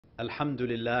الحمد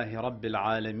لله رب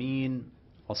العالمين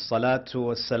والصلاة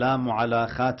والسلام على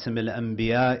خاتم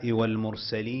الأنبياء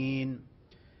والمرسلين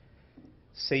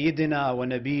سيدنا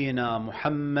ونبينا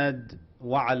محمد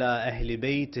وعلى أهل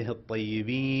بيته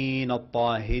الطيبين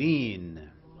الطاهرين.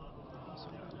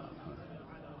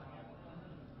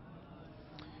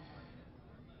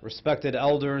 Respected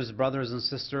elders, brothers and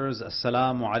sisters,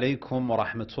 Assalamu alaikum wa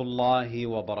rahmatullahi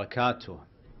wa barakatuh.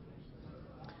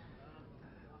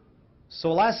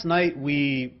 So last night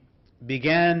we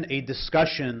began a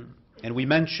discussion and we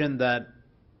mentioned that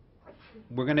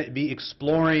we're going to be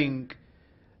exploring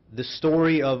the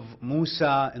story of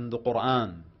Musa in the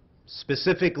Quran,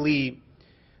 specifically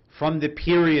from the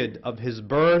period of his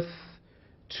birth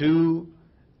to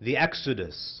the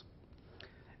Exodus.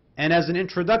 And as an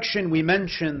introduction, we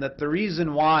mentioned that the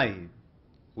reason why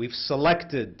we've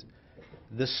selected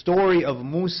the story of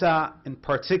Musa in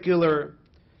particular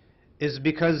is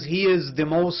because he is the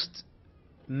most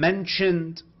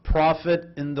mentioned prophet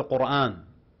in the Quran,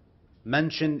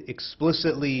 mentioned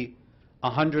explicitly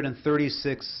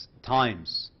 136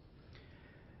 times.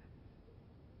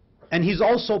 And he's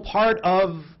also part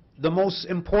of the most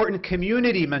important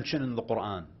community mentioned in the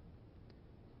Quran,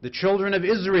 the children of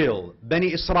Israel,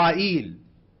 Bani Israel,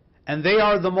 and they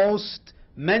are the most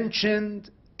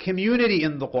mentioned community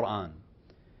in the Quran.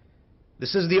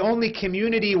 This is the only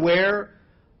community where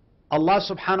Allah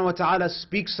subhanahu wa ta'ala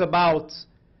speaks about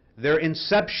their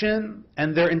inception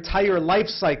and their entire life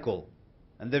cycle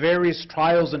and the various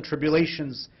trials and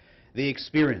tribulations they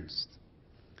experienced.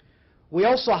 We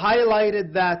also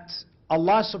highlighted that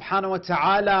Allah subhanahu wa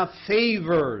ta'ala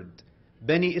favored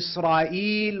Bani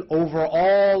Israel over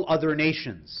all other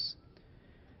nations.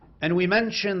 And we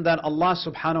mentioned that Allah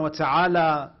subhanahu wa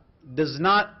ta'ala does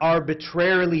not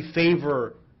arbitrarily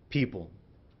favor people.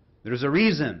 There's a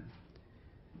reason.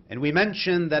 And we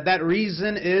mentioned that that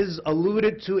reason is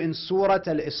alluded to in Surah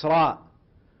Al-Isra,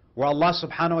 where Allah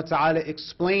subhanahu wa ta'ala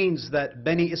explains that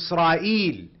Bani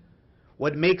Israel,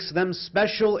 what makes them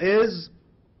special is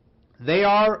they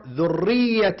are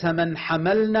ذُرِّيَّةَ مَنْ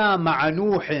حَمَلْنَا مَعَ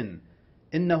نُوحٍ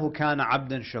إِنَّهُ كَانَ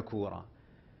عَبْدًا شَكُورًا.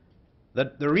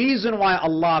 That the reason why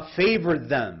Allah favored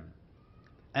them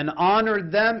and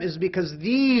honored them is because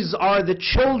these are the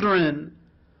children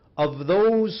of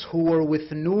those who were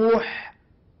with Nuh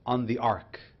on the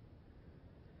ark.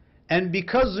 And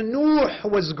because Nuh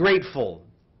was grateful,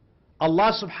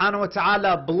 Allah subhanahu wa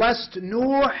ta'ala blessed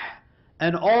Nuh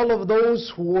and all of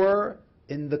those who were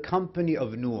in the company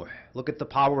of Nuh. Look at the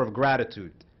power of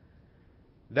gratitude.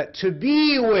 That to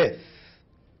be with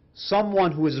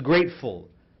someone who is grateful,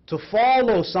 to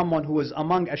follow someone who is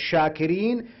among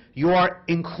ash-shakirin, you are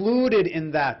included in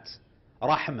that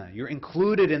rahmah, you're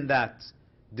included in that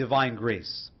divine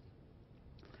grace.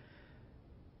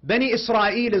 Bani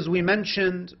Israel, as we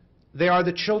mentioned, they are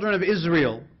the children of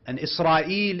Israel, and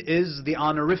Israel is the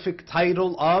honorific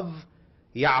title of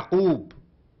Yaqub.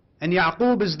 And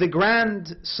Yaqub is the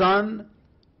grandson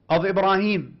of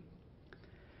Ibrahim.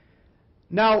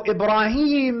 Now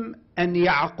Ibrahim and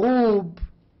Yaqub,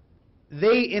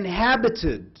 they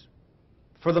inhabited,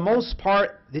 for the most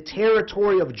part, the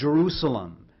territory of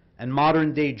Jerusalem and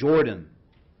modern-day Jordan.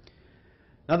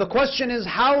 Now the question is,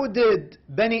 how did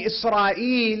Bani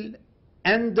Israel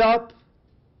end up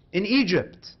in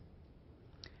Egypt?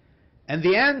 And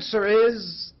the answer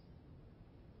is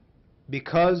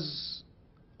because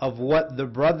of what the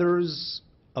brothers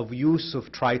of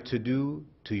Yusuf tried to do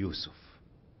to Yusuf.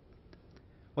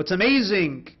 What's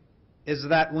amazing is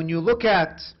that when you look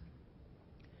at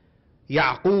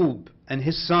Yaqub and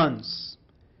his sons,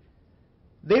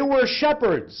 they were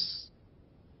shepherds.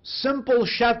 Simple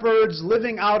shepherds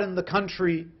living out in the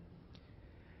country.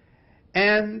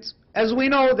 And as we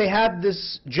know, they had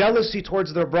this jealousy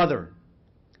towards their brother.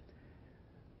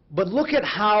 But look at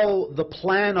how the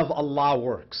plan of Allah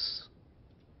works.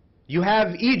 You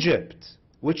have Egypt,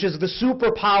 which is the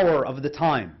superpower of the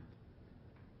time,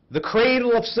 the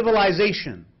cradle of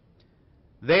civilization.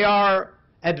 They are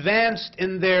advanced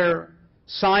in their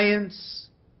science.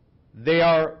 They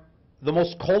are the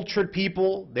most cultured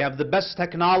people, they have the best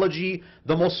technology,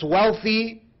 the most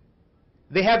wealthy.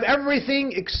 They have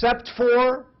everything except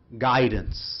for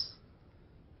guidance.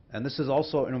 And this is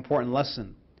also an important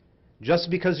lesson.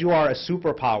 Just because you are a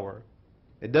superpower,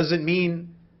 it doesn't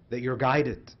mean that you're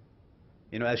guided.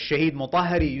 You know, as Shaheed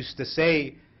Mutahari used to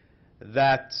say,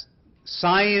 that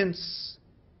science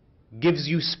gives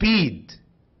you speed,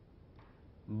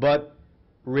 but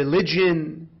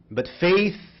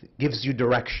faith gives you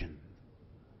direction.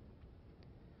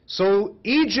 So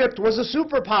Egypt was a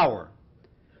superpower.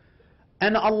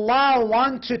 And Allah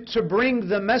wanted to bring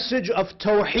the message of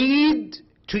Tawheed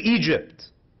to Egypt.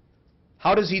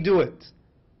 How does he do it?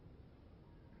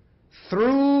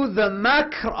 Through the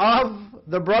makr of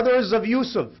the brothers of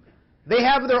Yusuf. They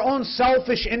have their own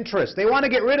selfish interest. They want to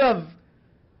get rid of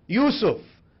Yusuf.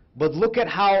 But look at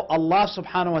how Allah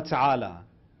subhanahu wa ta'ala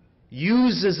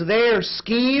uses their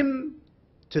scheme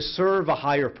to serve a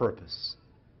higher purpose.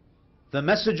 The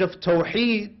message of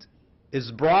Tawheed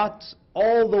is brought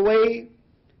all the way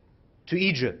to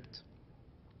Egypt.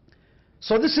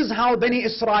 So this is how Bani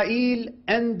Israel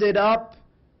ended up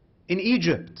in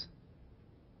Egypt.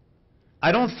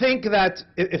 I don't think that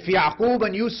if Yaqub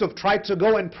and Yusuf tried to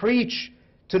go and preach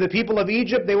to the people of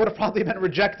Egypt, they would have probably been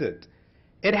rejected.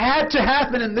 It had to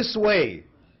happen in this way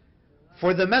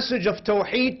for the message of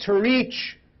Tawheed to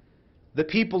reach the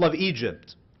people of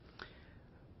Egypt.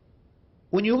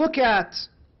 When you look at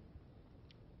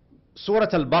Surah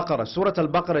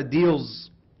Al-Baqarah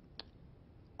deals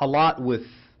a lot with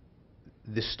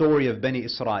the story of Bani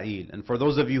Israel. And for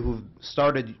those of you who've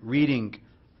started reading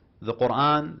the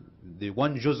Quran, the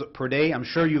one juz per day, I'm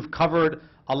sure you've covered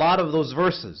a lot of those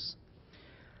verses.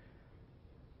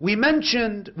 We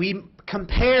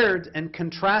compared and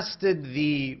contrasted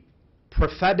the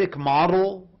prophetic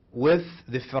model with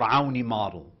the Pharaonic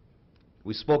model.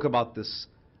 We spoke about this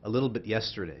a little bit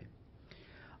yesterday.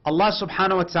 Allah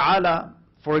subhanahu wa ta'ala,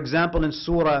 for example, in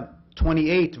Surah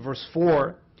 28 verse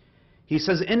 4, He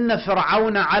says, "Inna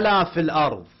Fir'auna ala fil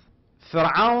ard."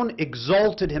 Fir'aun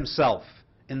exalted himself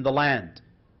in the land.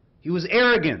 He was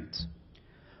arrogant.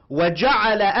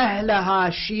 وَجَعَلَ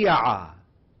أَهْلَهَا شِيَعًا.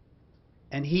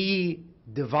 And he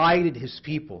divided his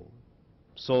people.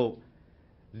 So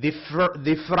the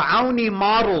Pharaonic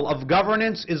model of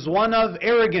governance is one of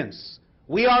arrogance.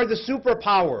 We are the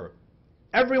superpower.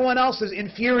 Everyone else is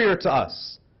inferior to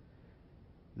us.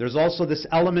 There's also this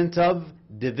element of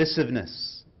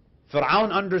divisiveness.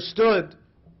 Fir'aun understood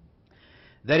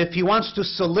that if he wants to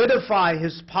solidify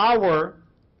his power,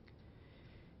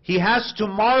 he has to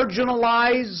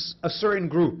marginalize a certain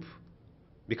group.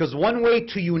 Because one way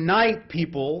to unite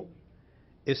people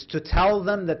is to tell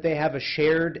them that they have a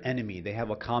shared enemy, they have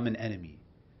a common enemy.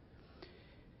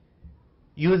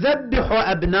 يُذَبِّحُ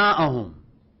أَبْنَاءَهُم.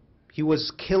 He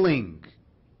was killing,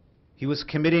 he was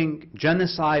committing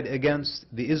genocide against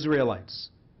the Israelites.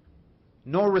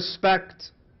 No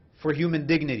respect for human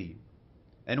dignity.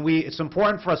 And it's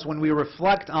important for us when we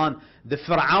reflect on the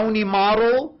Pharaonic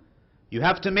model, you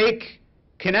have to make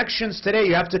connections today,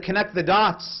 you have to connect the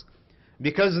dots.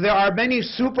 Because there are many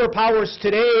superpowers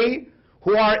today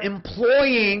who are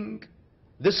employing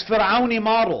this Pharaonic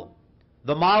model.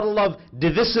 The model of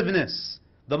divisiveness,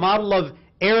 the model of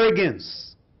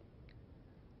arrogance.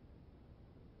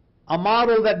 A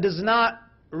model that does not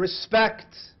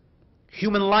respect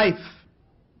human life.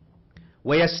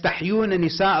 وَيَسْتَحْيُونَ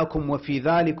نِسَاءَكُمْ وَفِي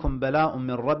ذَلِكُمْ بَلَاءٌ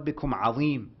مِّن رَبِّكُمْ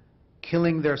عَظِيمٌ.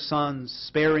 Killing their sons,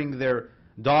 sparing their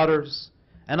daughters.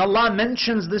 And Allah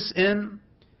mentions this in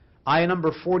ayah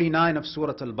number 49 of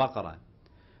Surah Al-Baqarah.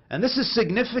 And this is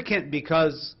significant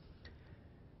because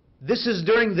this is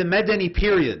during the Madani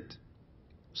period.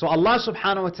 So Allah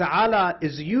subhanahu wa ta'ala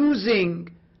is using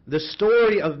the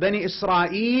story of Bani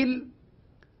Israel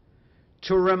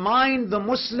to remind the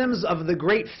Muslims of the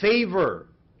great favor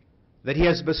that He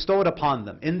has bestowed upon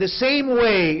them. In the same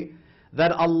way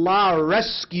that Allah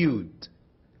rescued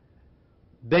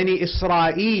Bani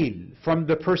Israel from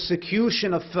the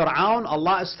persecution of Fir'aun,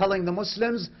 Allah is telling the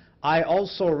Muslims, I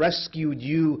also rescued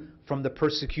you from the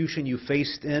persecution you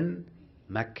faced in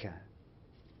Mecca.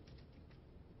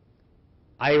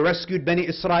 I rescued Bani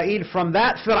Israel from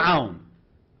that Fir'aun,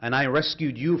 and I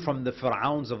rescued you from the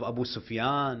Fir'auns of Abu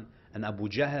Sufyan and Abu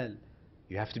Jahl.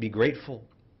 You have to be grateful.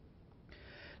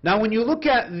 Now when you look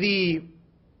at the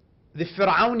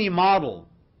Pharaonic model,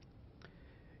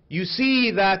 you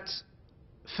see that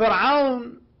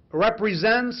Fir'aun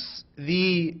represents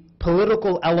the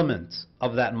political element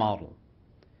of that model.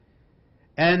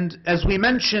 And as we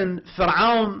mentioned,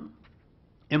 Fir'aun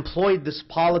employed this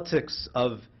politics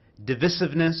of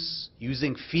divisiveness,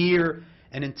 using fear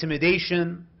and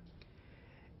intimidation.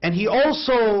 And he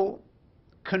also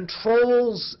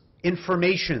controls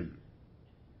information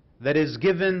that is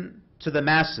given to the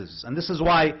masses. And this is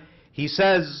why he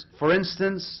says, for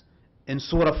instance, in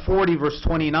Surah 40 verse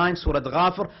 29, Surah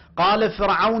Ghafir, قَالَ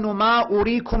فِرْعَوْنُ مَا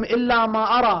أُرِيكُمْ إِلَّا مَا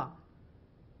أَرَى.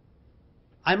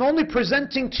 I'm only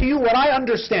presenting to you what I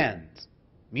understand.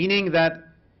 Meaning that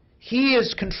he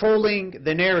is controlling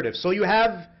the narrative. So you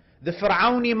have the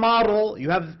Pharaonic model,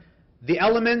 you have the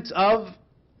element of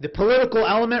the political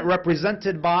element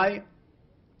represented by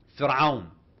Fir'aun.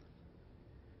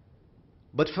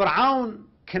 But Fir'aun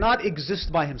cannot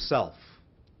exist by himself.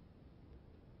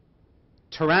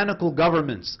 tyrannical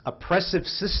governments, oppressive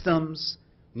systems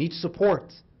need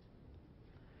support.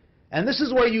 And this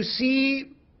is where you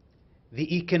see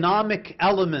the economic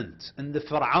element in the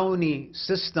Pharaonic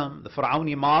system, the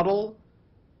Pharaonic model,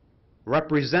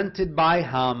 represented by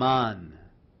Haman.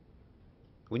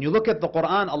 When you look at the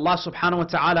Quran, Allah subhanahu wa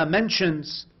ta'ala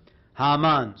mentions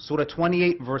Haman. Surah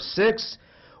 28 verse 6,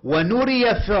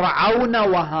 وَنُرِيَ فِرْعَوْنَ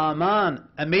وَهَامَانَ.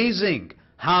 Amazing.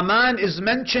 Haman is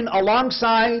mentioned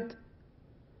alongside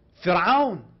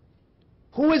Fir'aun.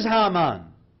 Who is Haman?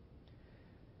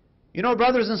 You know,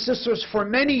 brothers and sisters, for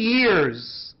many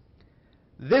years,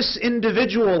 this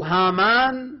individual,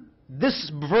 Haman,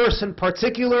 this verse in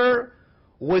particular,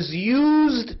 was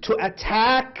used to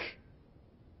attack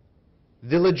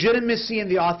the legitimacy and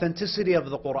the authenticity of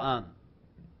the Quran.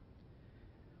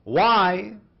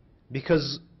 Why?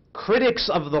 Because critics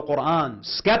of the Quran,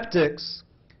 skeptics,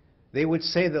 they would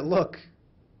say that, look,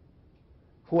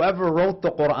 whoever wrote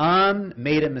the Quran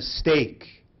made a mistake.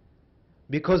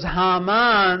 Because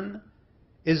Haman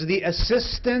is the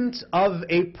assistant of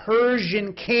a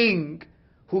Persian king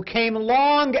who came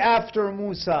long after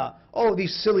Musa. Oh,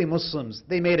 these silly Muslims,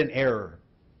 they made an error.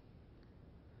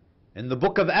 In the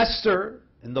book of Esther,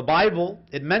 in the Bible,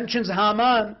 it mentions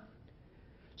Haman.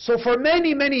 So for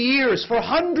many, many years, for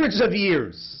hundreds of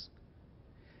years,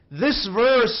 this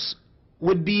verse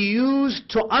would be used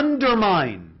to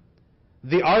undermine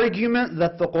the argument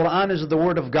that the Quran is the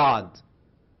Word of God.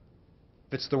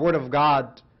 If it's the Word of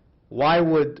God, why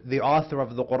would the author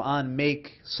of the Quran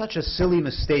make such a silly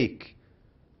mistake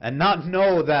and not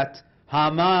know that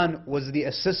Haman was the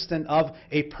assistant of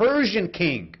a Persian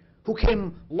king who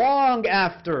came long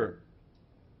after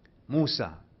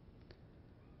Musa?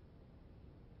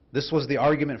 This was the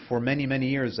argument for many, many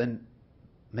years, and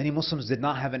many Muslims did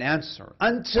not have an answer.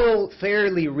 Until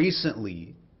fairly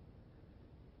recently,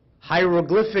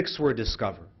 hieroglyphics were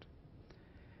discovered.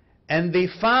 And they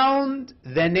found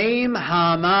the name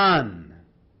Haman.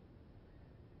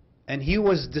 And he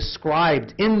was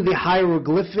described in the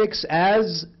hieroglyphics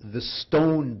as the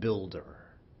stone builder.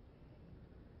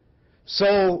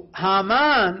 So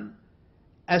Haman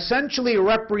essentially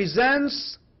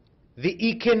represents the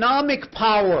economic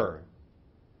power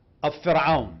of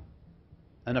Fir'aun.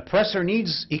 An oppressor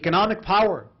needs economic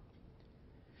power.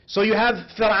 So you have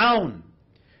Fir'aun,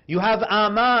 you have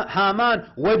Haman,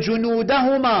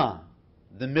 وَجُنُودَهُمَا,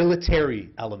 the military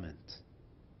element.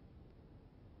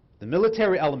 The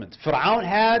military element. Fir'aun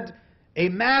had a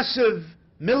massive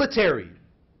military.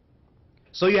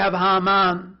 So you have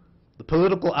Haman, the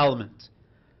political element.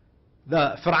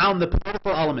 Fir'aun, the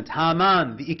political element.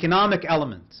 Haman, the economic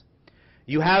element.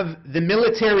 You have the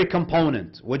military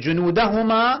component.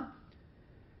 وَجُنُودَهُمَا.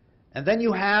 And then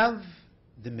you have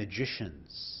the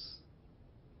magicians.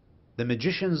 The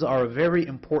magicians are a very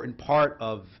important part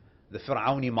of the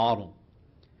Pharaonic model.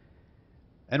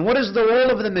 And what is the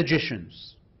role of the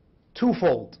magicians?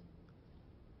 Twofold.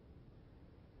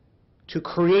 To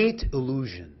create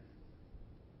illusion.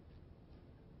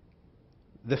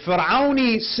 The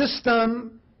Pharaonic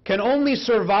system can only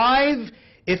survive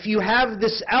if you have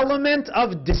this element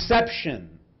of deception.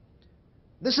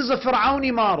 This is a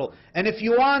Pharaonic model. And if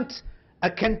you want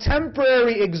a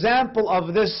contemporary example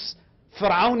of this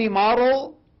Pharaonic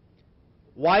model,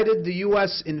 why did the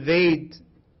US invade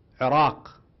Iraq?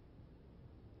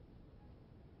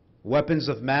 Weapons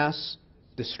of mass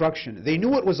destruction. They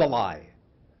knew it was a lie.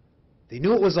 They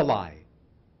knew it was a lie.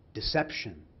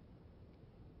 Deception.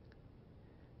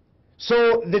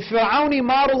 So the Pharaonic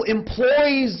model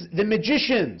employs the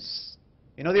magicians.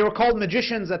 You know, they were called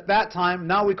magicians at that time.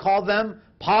 Now we call them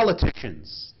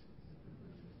politicians.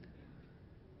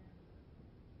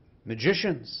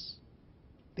 Magicians.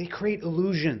 They create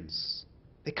illusions.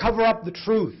 They cover up the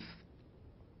truth.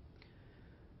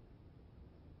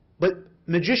 But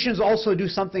magicians also do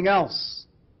something else.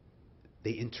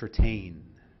 They entertain.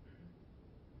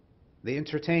 They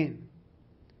entertain.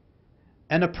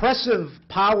 And oppressive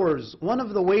powers, one of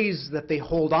the ways that they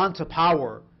hold on to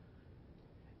power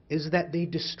is that they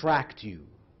distract you.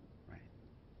 Right?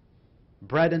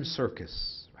 Bread and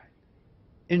circus. Right?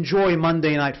 Enjoy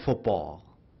Monday night football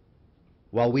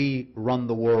while we run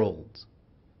the world.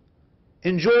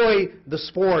 Enjoy the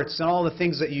sports and all the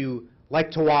things that you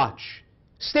like to watch.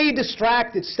 Stay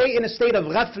distracted. Stay in a state of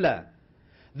ghafla.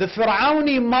 The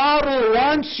Pharaonic model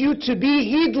wants you to be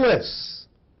heedless.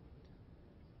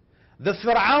 The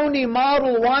Pharaonic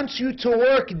model wants you to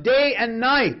work day and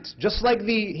night, just like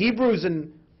the Hebrews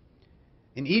in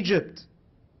Egypt.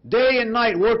 Day and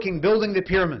night working, building the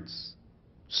pyramids,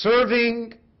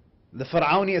 serving the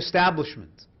Pharaonic establishment.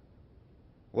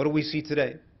 What do we see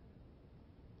today?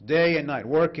 day and night,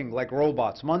 working like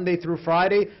robots, Monday through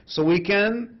Friday, so we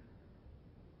can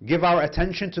give our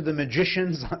attention to the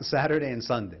magicians on Saturday and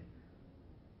Sunday.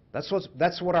 That's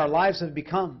what our lives have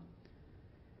become.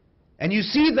 And you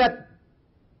see that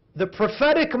the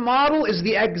prophetic model is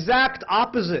the exact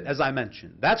opposite, as I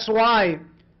mentioned. That's why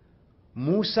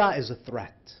Musa is a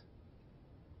threat.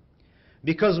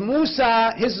 Because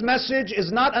Musa, his message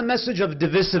is not a message of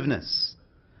divisiveness.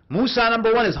 Musa,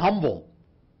 number one, is humble.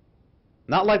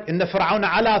 Not like, inna Pharaon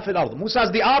ala fil ard. Musa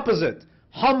is the opposite,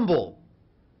 humble.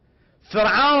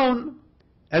 Pharaon,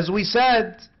 as we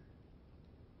said,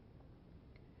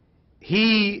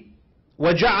 he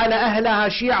وَجَعَلَ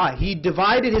أَهْلَهَا شِيعًا. He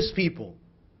divided his people.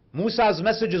 Musa's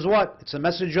message is what? It's a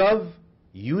message of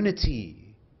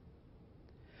unity.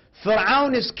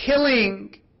 Pharaon is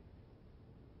killing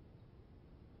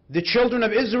the children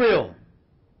of Israel.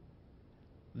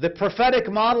 The prophetic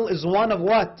model is one of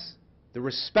what? The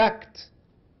respect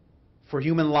for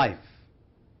human life.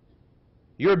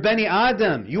 You're Bani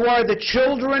Adam. You are the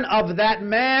children of that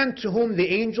man to whom the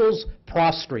angels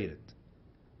prostrated.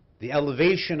 The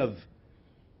elevation of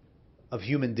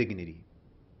human dignity.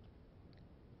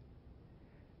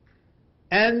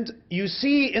 And you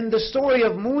see in the story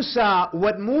of Musa,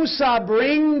 what Musa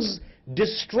brings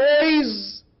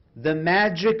destroys the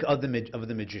magic of the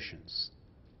magicians.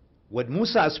 What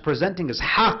Musa is presenting is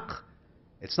haqq.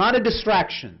 It's not a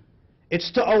distraction.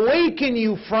 It's to awaken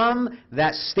you from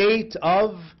that state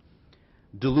of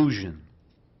delusion.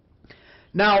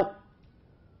 Now,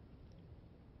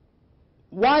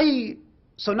 why?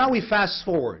 So now we fast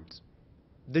forward.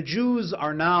 The Jews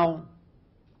are now,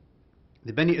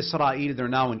 the Bani Israel, they're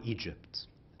now in Egypt.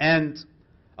 And,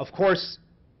 of course,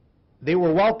 they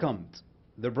were welcomed.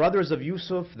 The brothers of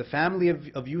Yusuf, the family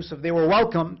of Yusuf, they were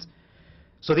welcomed.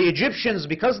 So the Egyptians,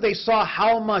 because they saw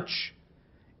how much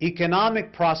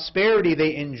economic prosperity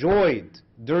they enjoyed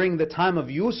during the time of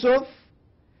Yusuf,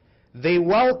 they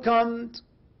welcomed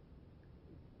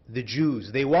the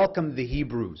Jews, they welcomed the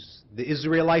Hebrews, the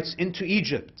Israelites into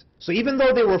Egypt. So even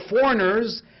though they were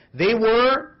foreigners, they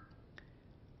were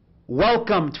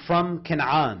welcomed from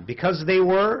Canaan because they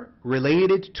were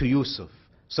related to Yusuf.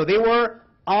 So they were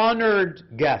honored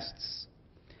guests.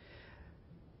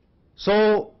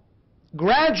 So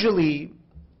gradually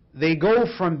they go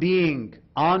from being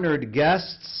honored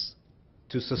guests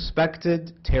to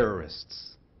suspected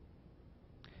terrorists.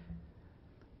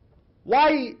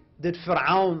 Why did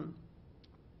Pharaoh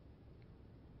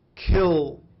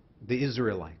kill the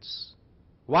Israelites?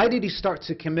 Why did he start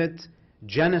to commit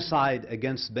genocide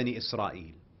against Bani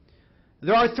Israel?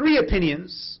 There are three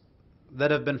opinions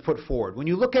that have been put forward. When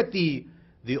you look at the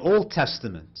Old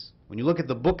Testament, when you look at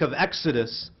the book of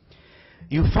Exodus,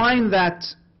 you find that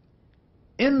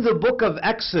in the book of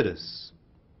Exodus,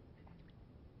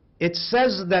 it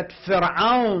says that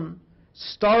Pharaoh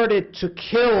started to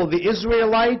kill the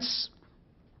Israelites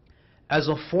as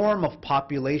a form of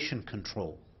population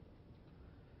control,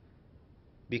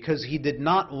 because he did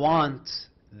not want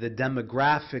the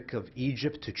demographic of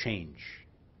Egypt to change.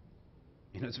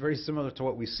 You know, it's very similar to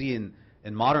what we see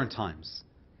in modern times.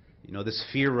 You know, this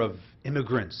fear of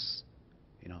immigrants.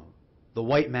 You know, the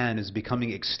white man is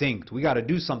becoming extinct. We got to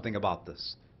do something about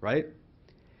this, right?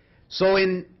 So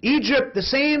in Egypt, the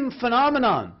same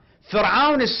phenomenon.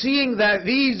 Pharaoh is seeing that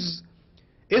these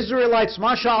Israelites,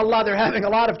 mashallah, they're having a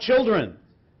lot of children.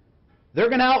 They're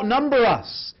going to outnumber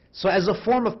us. So as a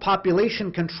form of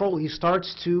population control, he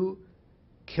starts to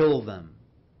kill them.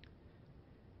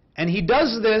 And he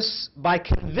does this by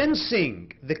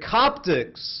convincing the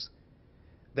Coptics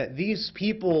that these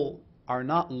people are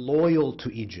not loyal to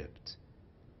Egypt.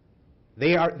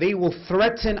 They will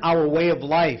threaten our way of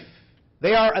life.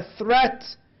 They are a threat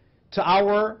to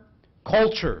our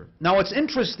culture. Now what's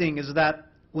interesting is that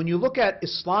when you look at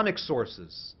Islamic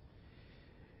sources,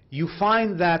 you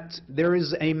find that there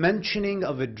is a mentioning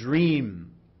of a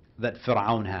dream that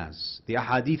Pharaoh has. The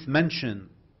ahadith mention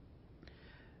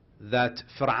that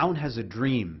Pharaoh has a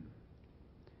dream.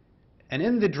 And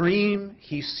in the dream,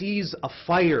 he sees a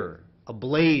fire, a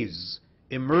blaze,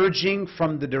 emerging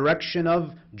from the direction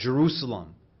of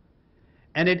Jerusalem.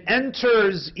 And it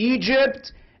enters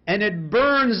Egypt, and it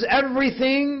burns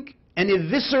everything, and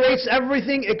eviscerates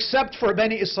everything except for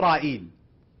Bani Israel.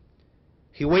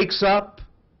 He wakes up,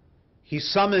 he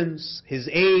summons his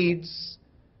aides,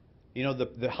 you know,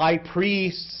 the high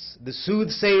priests, the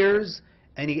soothsayers,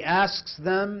 and he asks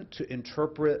them to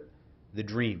interpret the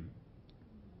dream.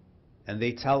 And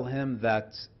they tell him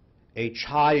that a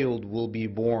child will be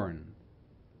born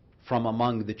from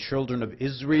among the children of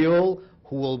Israel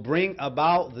who will bring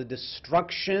about the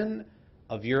destruction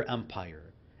of your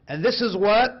empire. And this is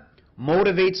what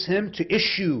motivates him to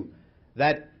issue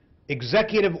that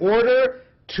executive order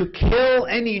to kill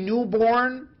any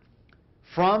newborn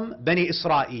from Bani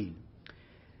Israel.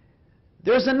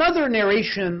 There's another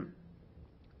narration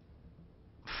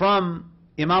from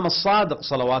Imam al-Sadiq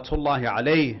salawatullahi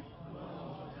alayhi,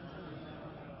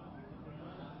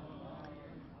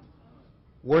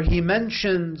 where he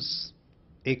mentions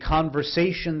a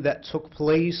conversation that took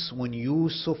place when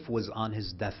Yusuf was on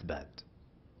his deathbed.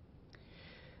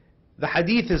 The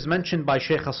hadith is mentioned by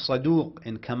Sheikh al-Saduq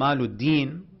in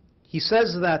Kamaluddin. He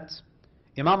says that,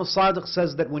 Imam al-Sadiq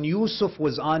says that when Yusuf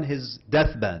was on his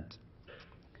deathbed,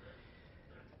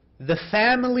 the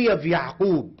family of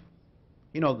Yaqub,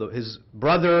 his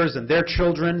brothers and their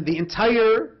children, the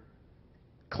entire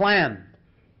clan,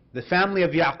 the family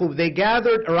of Yaqub, they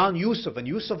gathered around Yusuf. And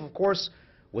Yusuf, of course,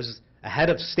 was a head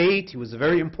of state. He was a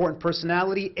very important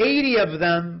personality. 80 of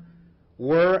them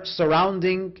were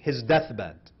surrounding his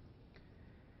deathbed.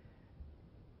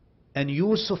 And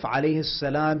Yusuf alayhi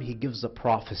salam, he gives a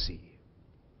prophecy.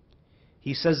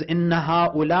 He says, إِنَّ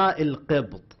هَؤُلَاءِ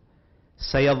الْقِبْطِ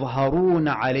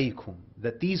سَيَظْهَرُونَ عَلَيْكُمْ,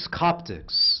 that these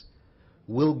Coptics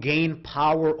will gain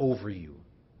power over you.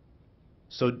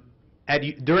 So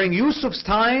during Yusuf's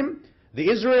time, the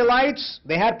Israelites,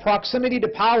 they had proximity to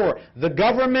power. The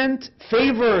government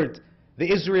favored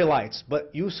the Israelites. But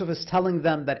Yusuf is telling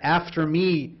them that after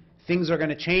me, things are going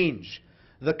to change.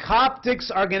 The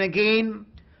Coptics are going to gain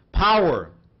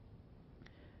power.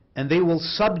 And they will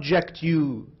subject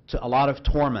you to a lot of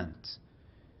torment.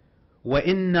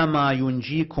 وَإِنَّمَا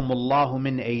يُنْجِيكُمُ اللَّهُ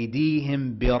مِنْ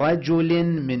أَيْدِيهِمْ بِرَجُلٍ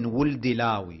مِّنْ وُلْدِ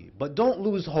لَاوِي. But don't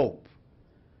lose hope,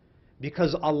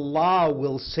 because Allah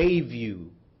will save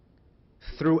you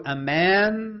through a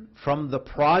man from the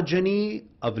progeny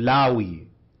of Lawi,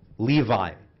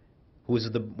 Levi, who is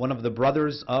one of the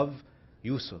brothers of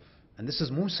Yusuf. And this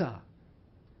is Musa.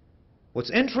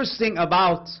 What's interesting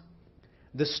about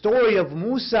the story of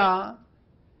Musa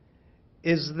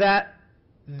is that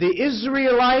the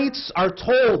Israelites are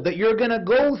told that you're going to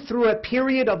go through a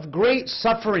period of great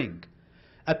suffering,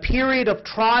 a period of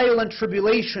trial and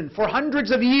tribulation for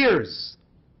hundreds of years.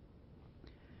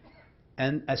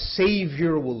 And a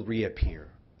Savior will reappear.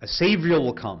 A Savior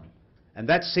will come. And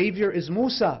that Savior is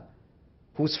Musa,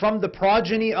 who's from the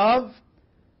progeny of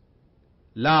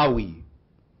Lawi.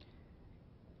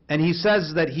 And he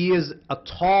says that he is a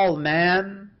tall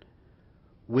man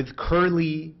with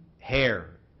curly hair.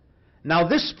 Now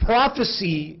this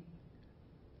prophecy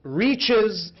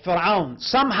reaches Pharaoh.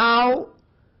 Somehow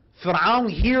Pharaoh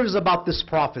hears about this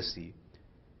prophecy.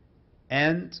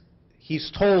 And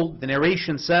he's told, the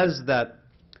narration says that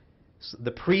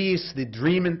the priests,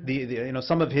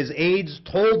 some of his aides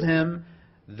told him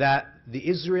that the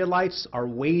Israelites are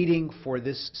waiting for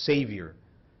this Savior.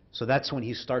 So that's when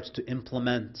he starts to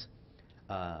implement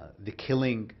the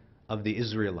killing of the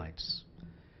Israelites.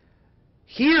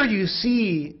 Here you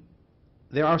see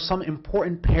there are some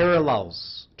important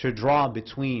parallels to draw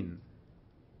between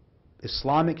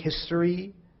Islamic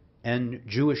history and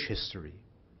Jewish history.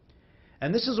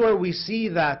 And this is where we see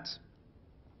that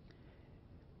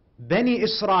Bani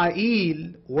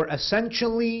Israel were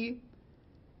essentially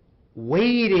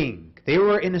waiting. They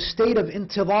were in a state of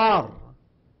intidar.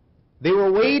 They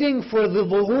were waiting for the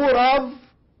zuhur of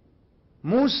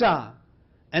Musa.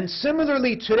 And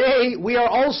similarly today, we are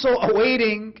also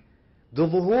awaiting the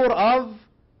zuhur of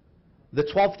the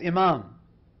 12th Imam.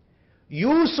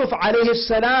 Yusuf alayhi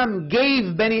salam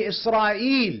gave Bani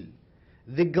Israel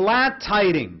the glad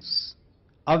tidings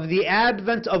of the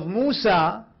advent of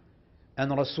Musa,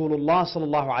 and Rasulullah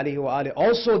sallallahu alayhi wa alihi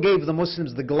also gave the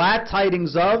Muslims the glad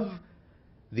tidings of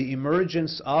the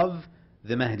emergence of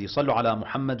the Mahdi. Sallu ala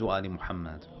Muhammad wa ali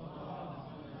Muhammad.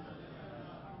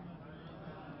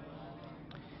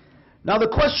 Now the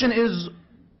question is,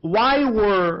 why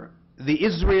were the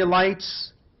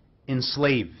Israelites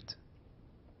enslaved?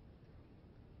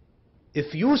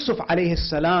 If Yusuf alayhi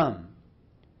salam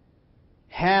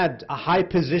had a high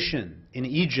position in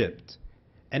Egypt,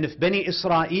 and if Bani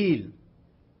Israel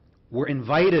were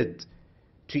invited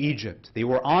to Egypt, they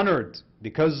were honored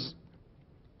because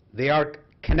they are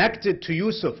connected to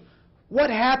Yusuf, what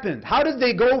happened? How did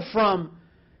they go from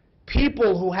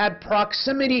people who had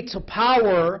proximity to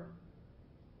power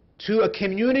to a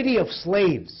community of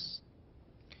slaves?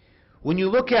 When you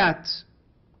look at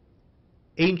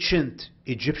ancient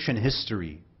Egyptian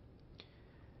history,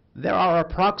 there are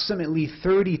approximately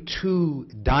 32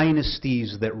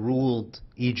 dynasties that ruled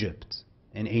Egypt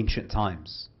in ancient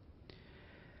times.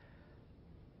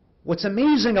 What's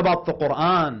amazing about the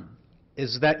Quran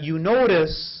is that you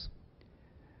notice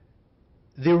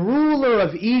the ruler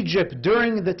of Egypt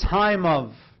during the time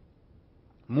of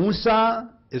Musa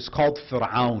is called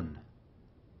Pharaon.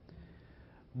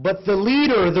 But the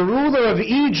leader, the ruler of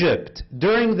Egypt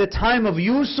during the time of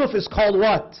Yusuf is called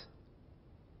what?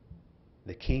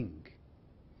 The king.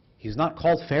 He's not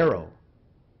called Pharaoh.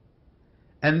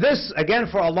 And this, again,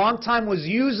 for a long time was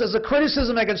used as a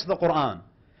criticism against the Quran.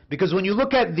 Because when you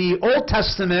look at the Old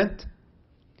Testament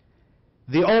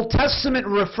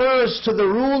refers to the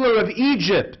ruler of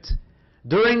Egypt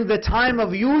during the time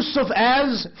of Yusuf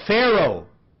as Pharaoh.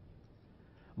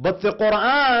 But the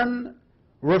Quran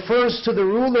refers to the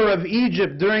ruler of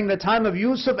Egypt during the time of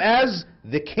Yusuf as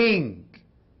the king.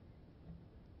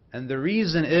 And the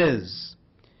reason is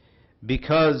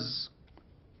because,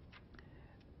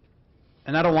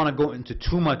 and I don't want to go into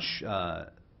too much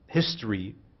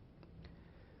history,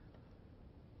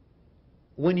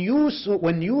 when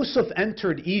Yusuf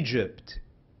entered Egypt,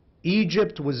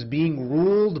 Egypt was being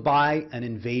ruled by an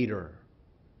invader,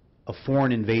 a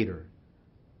foreign invader,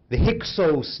 the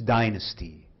Hyksos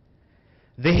dynasty.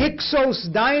 The Hyksos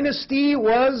dynasty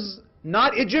was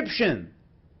not Egyptian.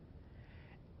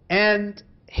 And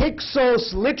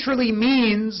Hyksos literally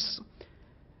means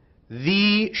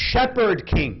the shepherd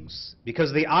kings,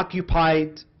 because they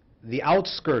occupied the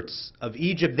outskirts of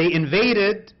Egypt. They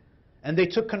invaded and they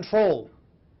took control.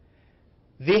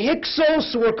 The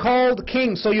Hyksos were called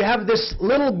kings. So you have this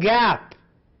little gap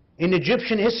in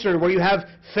Egyptian history where you have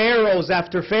pharaohs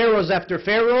after pharaohs after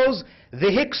pharaohs.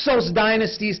 The Hyksos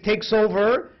dynasties takes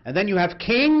over, and then you have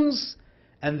kings,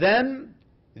 and then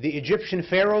the Egyptian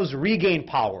pharaohs regain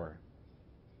power.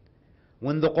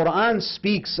 When the Quran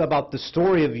speaks about the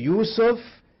story of Yusuf,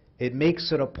 it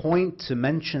makes it a point to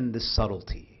mention this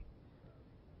subtlety.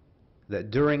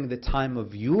 That during the time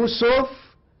of Yusuf,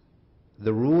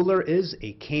 the ruler is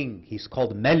a king. He's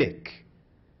called Malik.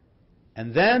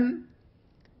 And then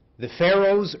the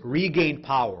pharaohs regained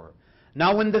power.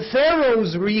 Now when the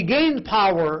pharaohs regained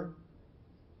power,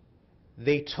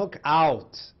 they took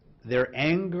out their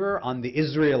anger on the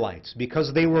Israelites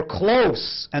because they were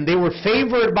close and they were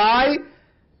favored by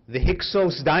the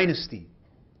Hyksos dynasty.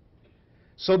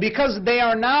 So because they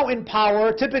are now in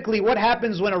power, typically what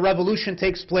happens when a revolution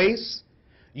takes place?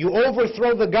 You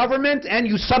overthrow the government and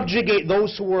you subjugate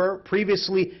those who were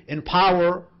previously in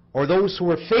power or those who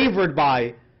were favored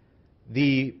by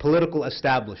the political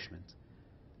establishment.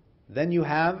 Then you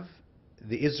have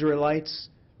the Israelites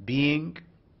being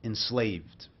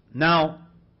enslaved. Now,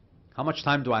 how much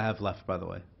time do I have left, by the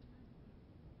way?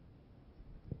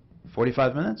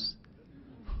 45 minutes?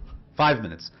 5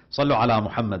 minutes. Sallu ala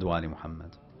Muhammad wa ali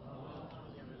Muhammad.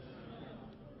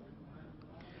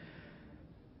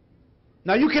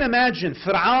 Now you can imagine,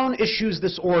 Pharaoh issues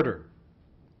this order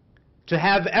to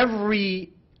have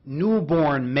every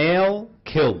newborn male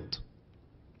killed.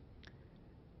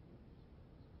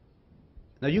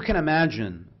 Now you can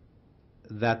imagine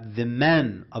that the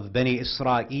men of Bani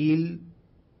Israel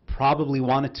probably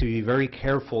wanted to be very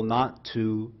careful not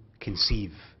to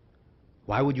conceive.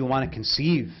 Why would you want to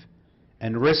conceive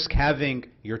and risk having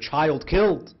your child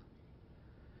killed?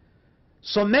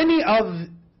 So many of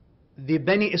the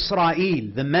Bani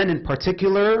Israel, the men in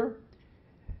particular,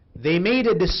 they made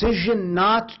a decision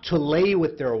not to lay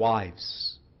with their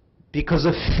wives because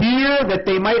of fear that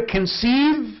they might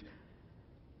conceive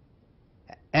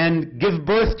and give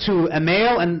birth to a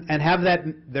male and have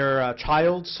their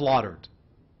child slaughtered.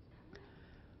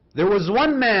 There was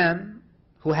one man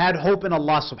who had hope in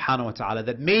Allah subhanahu wa ta'ala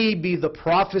that maybe the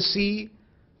prophecy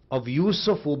of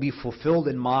Yusuf will be fulfilled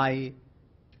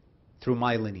through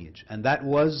my lineage. And that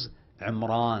was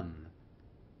Imran,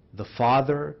 the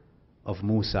father of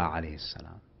Musa alayhi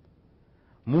salam.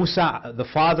 Musa, the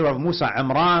father of Musa,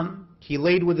 Imran, he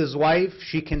laid with his wife,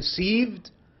 she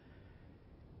conceived.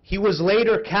 He was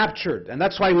later captured, and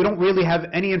that's why we don't really have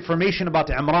any information about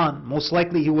Imran. Most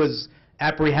likely he was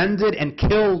apprehended and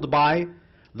killed by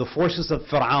the forces of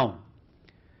Pharaoh.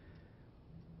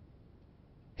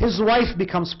 His wife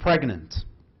becomes pregnant.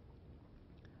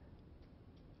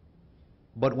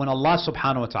 But when Allah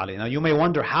subhanahu wa ta'ala, now you may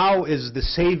wonder, how is the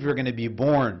Savior going to be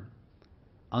born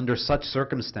under such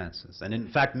circumstances? And in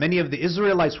fact, many of the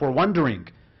Israelites were wondering,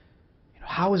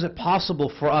 how is it possible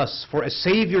for us, for a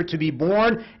Savior to be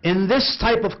born in this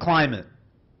type of climate?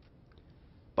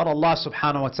 But Allah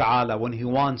subhanahu wa ta'ala, when He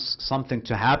wants something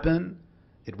to happen,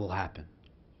 it will happen.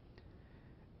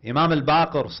 Imam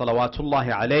al-Baqir,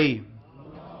 salawatullahi alayhi,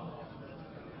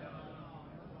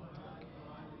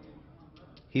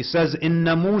 he says,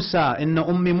 Inna Musa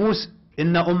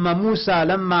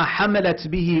lamma hamalat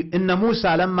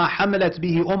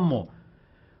bihi ummu.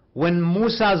 When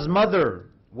Musa's mother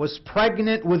was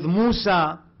pregnant with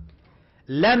Musa,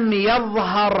 لم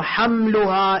يظهر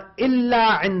حملها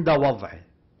إلا عند وضعه.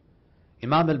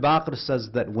 Imam al-Baqir says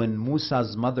that when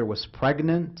Musa's mother was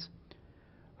pregnant,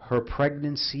 her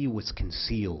pregnancy was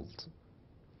concealed.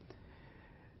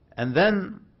 And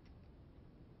then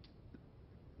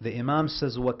the Imam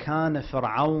says, وَكَانَ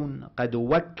فِرْعَوْنَ قَدْ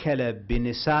وَكَّلَ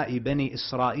بِنِسَاءِ بَنِي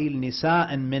إِسْرَائِيلِ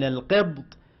نِسَاءً مِنَ الْقِبْطِ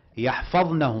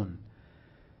يَحْفَظْنَهُنْ.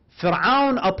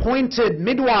 Fir'aun appointed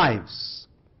midwives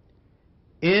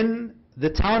in the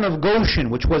town of Goshen,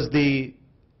 which was the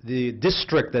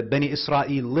district that Bani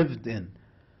Israel lived in.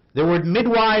 There were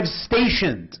midwives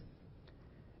stationed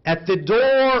at the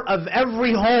door of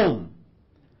every home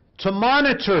to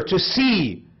monitor, to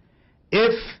see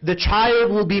if the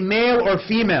child will be male or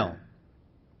female.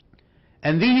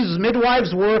 And these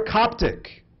midwives were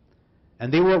Coptic,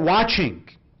 and they were watching.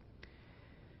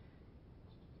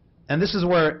 And this is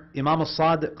where Imam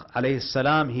al-Sadiq alayhi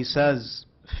salam, he says,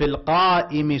 فِي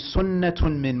الْقَائِمِ سُنَّةٌ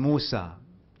مِّن مُوسَى.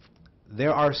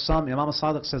 There are some, Imam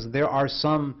al-Sadiq says, there are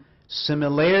some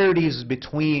similarities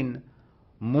between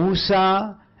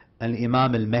Musa and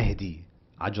Imam al-Mahdi,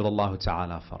 Ajjalallahu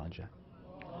ta'ala farajah.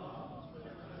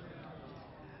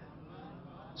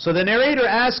 So the narrator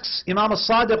asks Imam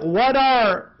al-Sadiq, what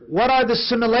are the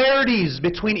similarities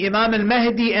between Imam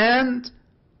al-Mahdi and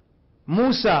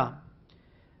Musa?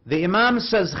 The Imam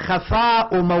says,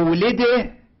 خَفَاءُ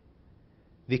مَوْلِدِهِ,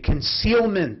 the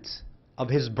concealment of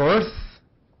his birth.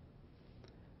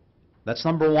 That's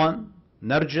number one.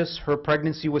 Narjis, her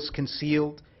pregnancy was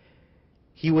concealed.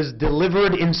 He was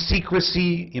delivered in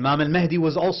secrecy. Imam al-Mahdi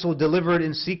was also delivered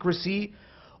in secrecy.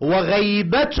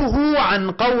 وَغَيْبَتُهُ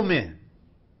عَنْ قَوْمِهِ.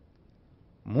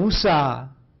 Musa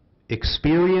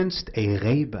experienced a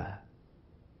ghayba.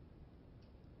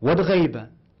 What ghayba?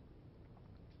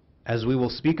 As we will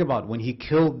speak about, when he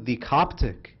killed the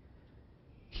Coptic,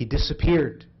 he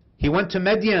disappeared. He went to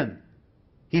Midian.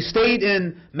 He stayed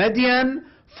in Midian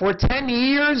for 10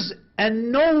 years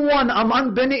and no one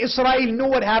among Bani Israel knew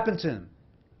what happened to him.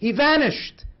 He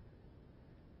vanished.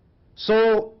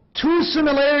 So, two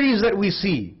similarities that we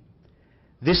see.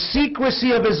 The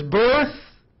secrecy of his birth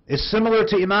is similar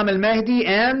to Imam al-Mahdi,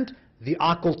 and the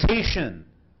occultation.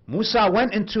 Musa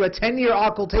went into a 10-year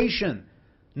occultation.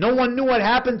 No one knew what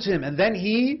happened to him, and then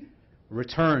he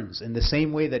returns in the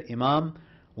same way that Imam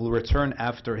will return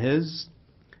after his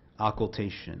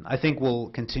occultation. I think we'll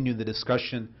continue the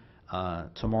discussion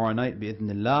tomorrow night بإذن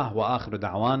الله. وآخر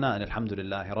دعوانا أن الحمد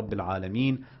لله رب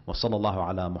العالمين وصلى الله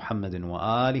على محمد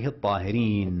وآله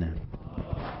الطاهرين.